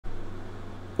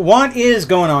What is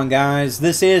going on, guys?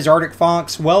 This is Arctic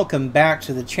Fox. Welcome back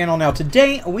to the channel. Now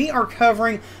today we are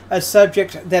covering a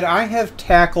subject that I have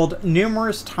tackled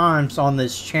numerous times on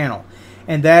this channel,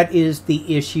 and that is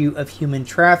the issue of human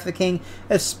trafficking,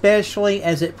 especially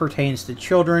as it pertains to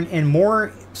children, and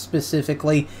more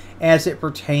specifically as it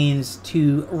pertains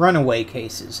to runaway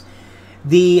cases.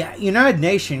 The United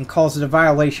Nations calls it a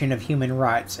violation of human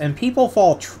rights, and people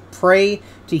fall prey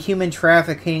to human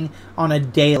trafficking on a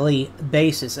daily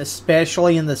basis,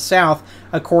 especially in the South,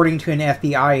 according to an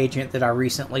FBI agent that I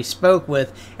recently spoke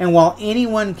with. And while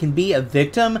anyone can be a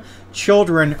victim,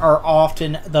 children are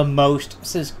often the most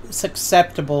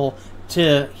susceptible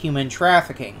to human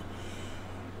trafficking.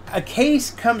 A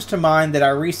case comes to mind that I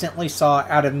recently saw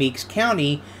out of Meeks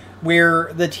County,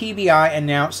 where the TBI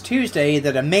announced Tuesday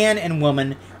that a man and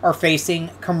woman are facing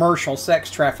commercial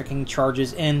sex trafficking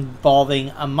charges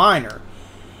involving a minor.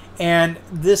 And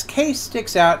this case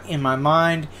sticks out in my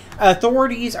mind.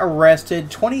 Authorities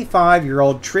arrested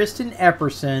 25-year-old Tristan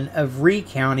Epperson of Rhea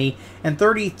County and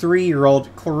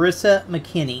 33-year-old Clarissa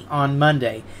McKinney on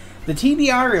Monday. The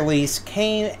TBI release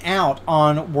came out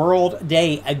on World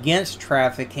Day Against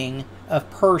Trafficking of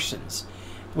Persons,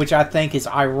 which I think is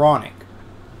ironic.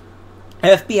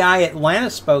 FBI Atlanta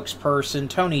spokesperson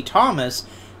Tony Thomas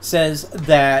says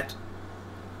that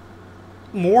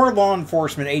more law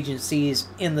enforcement agencies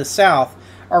in the South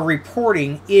are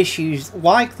reporting issues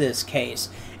like this case.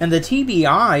 And the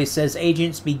TBI says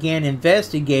agents began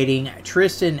investigating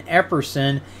Tristan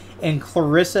Epperson and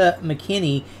Clarissa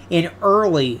McKinney in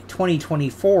early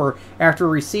 2024 after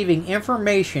receiving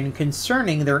information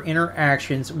concerning their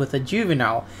interactions with a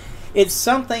juvenile. It's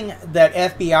something that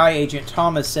FBI agent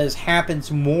Thomas says happens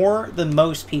more than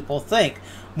most people think.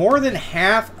 More than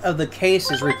half of the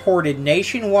cases reported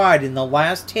nationwide in the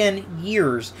last 10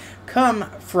 years come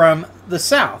from the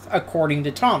South, according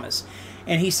to Thomas.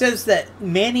 And he says that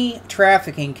many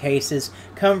trafficking cases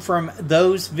come from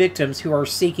those victims who are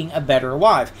seeking a better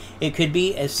life. It could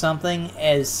be as something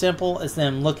as simple as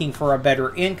them looking for a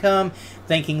better income,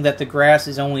 thinking that the grass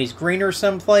is always greener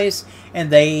someplace, and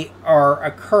they are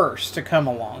a curse to come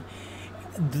along.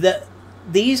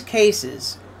 These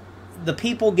cases, the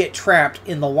people get trapped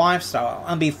in the lifestyle,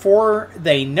 and before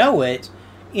they know it,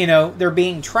 they're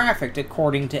being trafficked,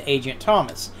 according to Agent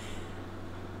Thomas.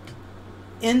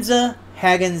 Enza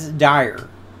Hagens-Dyer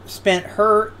spent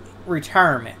her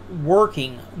retirement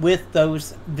working with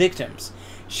those victims.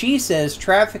 She says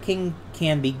trafficking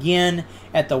can begin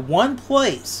at the one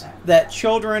place that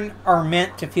children are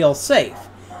meant to feel safe.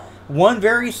 One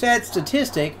very sad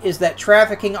statistic is that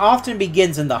trafficking often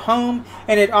begins in the home,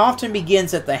 and it often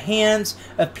begins at the hands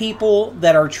of people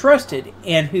that are trusted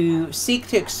and who seek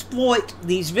to exploit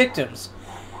these victims.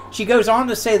 She goes on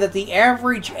to say that the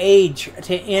average age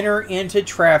to enter into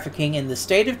trafficking in the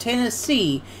state of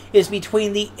Tennessee is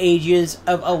between the ages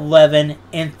of 11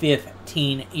 and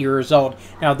 15 years old.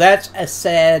 Now, that's a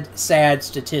sad, sad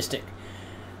statistic.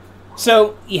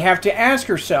 So, you have to ask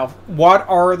yourself, what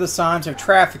are the signs of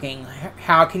trafficking?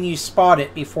 How can you spot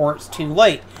it before it's too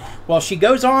late? Well, she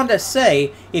goes on to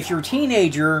say, if your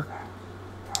teenager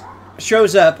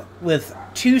shows up with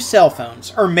 2 cell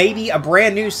phones, or maybe a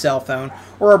brand new cell phone,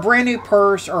 or a brand new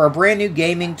purse, or a brand new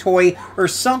gaming toy, or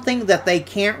something that they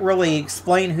can't really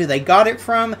explain who they got it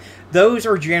from, those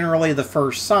are generally the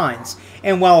first signs.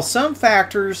 And while some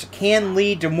factors can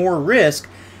lead to more risk,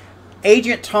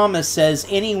 Agent Thomas says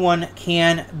anyone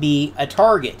can be a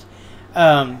target.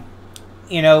 It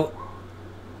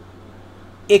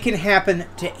can happen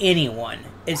to anyone.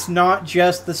 It's not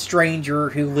just the stranger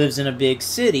who lives in a big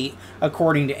city,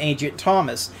 according to Agent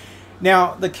Thomas.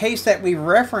 Now, the case that we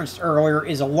referenced earlier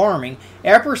is alarming.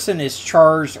 Epperson is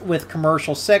charged with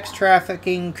commercial sex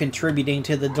trafficking, contributing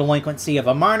to the delinquency of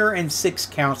a minor, and 6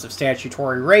 counts of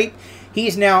statutory rape.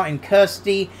 He's now in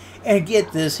custody, and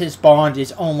get this, his bond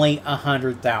is only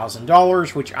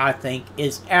 $100,000, which I think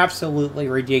is absolutely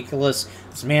ridiculous.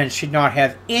 This man should not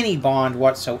have any bond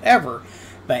whatsoever.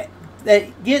 But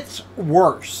that gets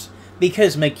worse,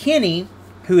 because McKinney,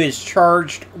 who is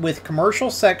charged with commercial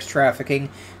sex trafficking,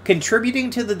 contributing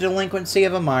to the delinquency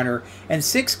of a minor, and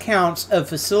 6 counts of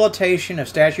facilitation of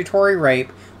statutory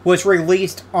rape, was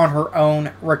released on her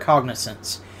own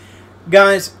recognizance.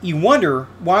 Guys, you wonder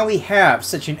why we have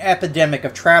such an epidemic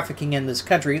of trafficking in this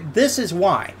country. This is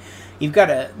why. You've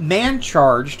got a man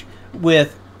charged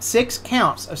with 6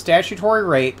 counts of statutory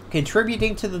rape,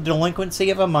 contributing to the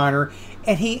delinquency of a minor,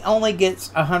 and he only gets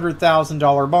a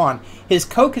 $100,000 bond. His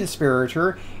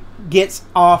co-conspirator gets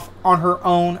off on her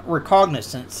own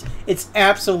recognizance. It's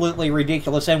absolutely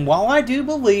ridiculous. And while I do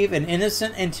believe in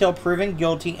innocent until proven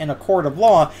guilty in a court of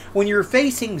law, when you're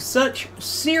facing such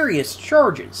serious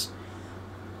charges,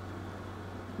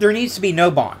 there needs to be no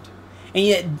bond. And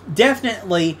yet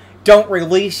definitely don't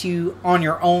release you on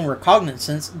your own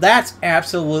recognizance. That's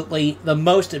absolutely the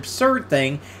most absurd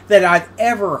thing that I've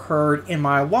ever heard in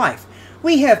my life.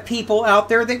 We have people out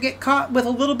there that get caught with a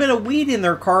little bit of weed in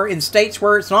their car in states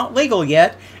where it's not legal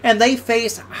yet, and they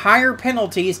face higher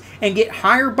penalties and get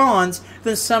higher bonds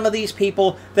than some of these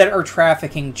people that are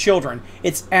trafficking children.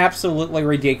 It's absolutely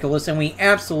ridiculous, and we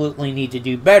absolutely need to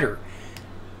do better.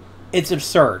 It's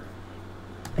absurd.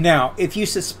 Now, if you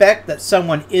suspect that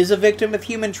someone is a victim of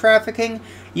human trafficking,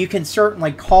 you can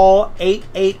certainly call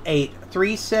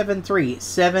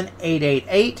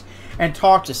 888-373-7888 and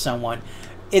talk to someone.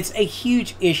 It's a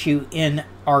huge issue in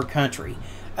our country,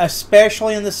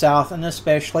 especially in the South, and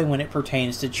especially when it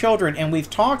pertains to children. And we've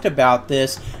talked about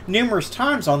this numerous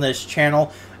times on this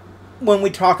channel when we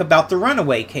talk about the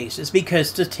runaway cases, because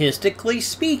statistically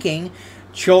speaking,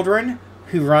 children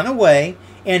who run away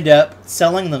end up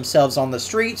selling themselves on the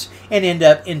streets and end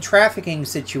up in trafficking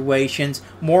situations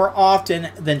more often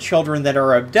than children that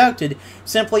are abducted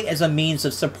simply as a means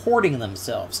of supporting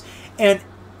themselves. And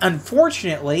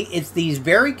unfortunately, it's these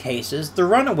very cases, the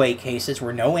runaway cases,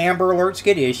 where no Amber Alerts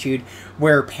get issued,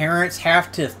 where parents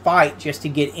have to fight just to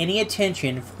get any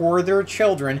attention for their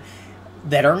children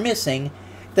that are missing,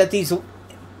 that these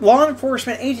law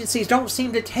enforcement agencies don't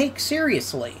seem to take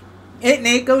seriously. And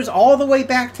it goes all the way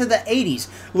back to the 80s.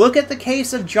 Look at the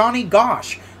case of Johnny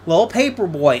Gosch, little paper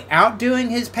boy, out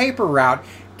doing his paper route,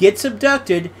 gets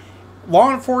abducted.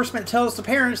 Law enforcement tells the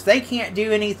parents they can't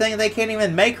do anything. They can't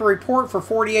even make a report for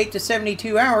 48 to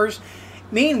 72 hours.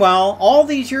 Meanwhile, all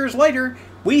these years later,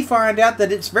 we find out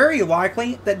that it's very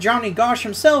likely that Johnny Gosch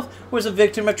himself was a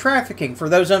victim of trafficking. For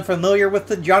those unfamiliar with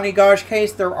the Johnny Gosch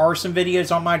case, there are some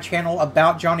videos on my channel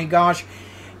about Johnny Gosch.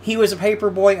 He was a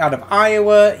paper boy out of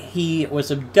Iowa. He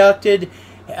was abducted.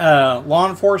 Law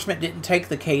enforcement didn't take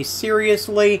the case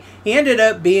seriously. He ended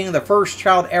up being the first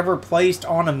child ever placed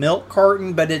on a milk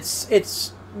carton, but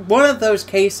it's one of those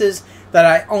cases that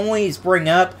I always bring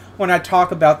up when I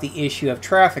talk about the issue of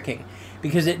trafficking,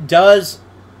 because it does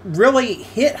really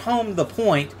hit home the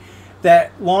point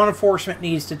that law enforcement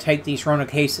needs to take these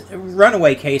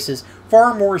runaway cases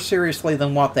far more seriously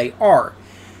than what they are.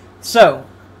 So,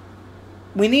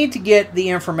 we need to get the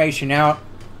information out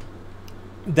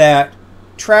that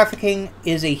trafficking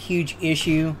is a huge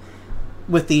issue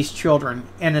with these children,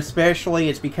 and especially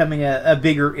it's becoming a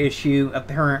bigger issue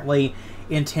apparently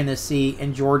in Tennessee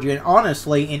and Georgia, and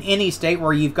honestly in any state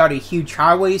where you've got a huge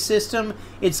highway system,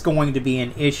 it's going to be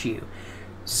an issue.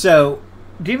 So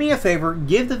do me a favor,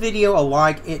 give the video a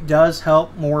like. It does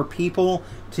help more people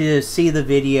to see the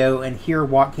video and hear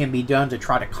what can be done to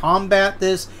try to combat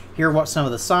this, hear what some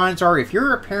of the signs are. If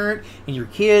you're a parent and your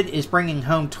kid is bringing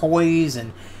home toys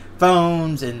and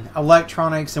phones and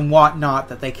electronics and whatnot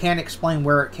that they can't explain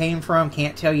where it came from,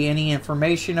 can't tell you any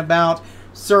information about,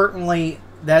 certainly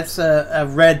that's a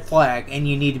red flag, and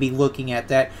you need to be looking at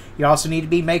that. You also need to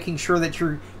be making sure that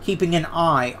you're keeping an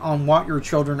eye on what your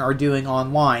children are doing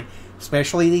online,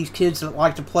 especially these kids that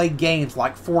like to play games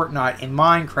like Fortnite and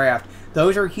Minecraft.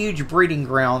 Those are huge breeding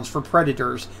grounds for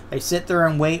predators. They sit there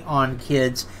and wait on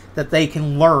kids that they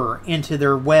can lure into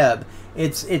their web.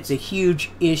 It's a huge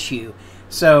issue.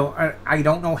 So I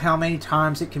don't know how many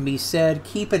times it can be said,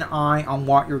 keep an eye on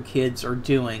what your kids are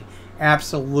doing.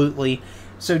 Absolutely.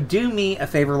 So do me a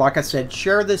favor, like I said,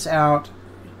 share this out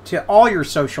to all your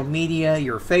social media,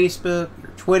 your Facebook,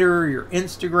 your Twitter, your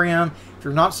Instagram. If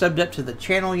you're not subbed up to the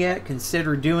channel yet,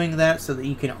 consider doing that so that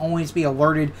you can always be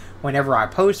alerted whenever I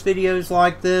post videos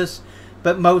like this.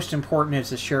 But most important is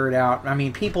to share it out. I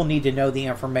mean, people need to know the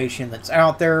information that's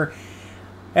out there.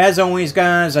 As always,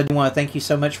 guys, I do want to thank you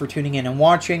so much for tuning in and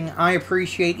watching. I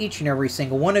appreciate each and every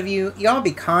single one of you. Y'all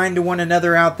be kind to one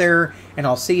another out there, and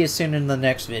I'll see you soon in the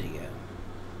next video.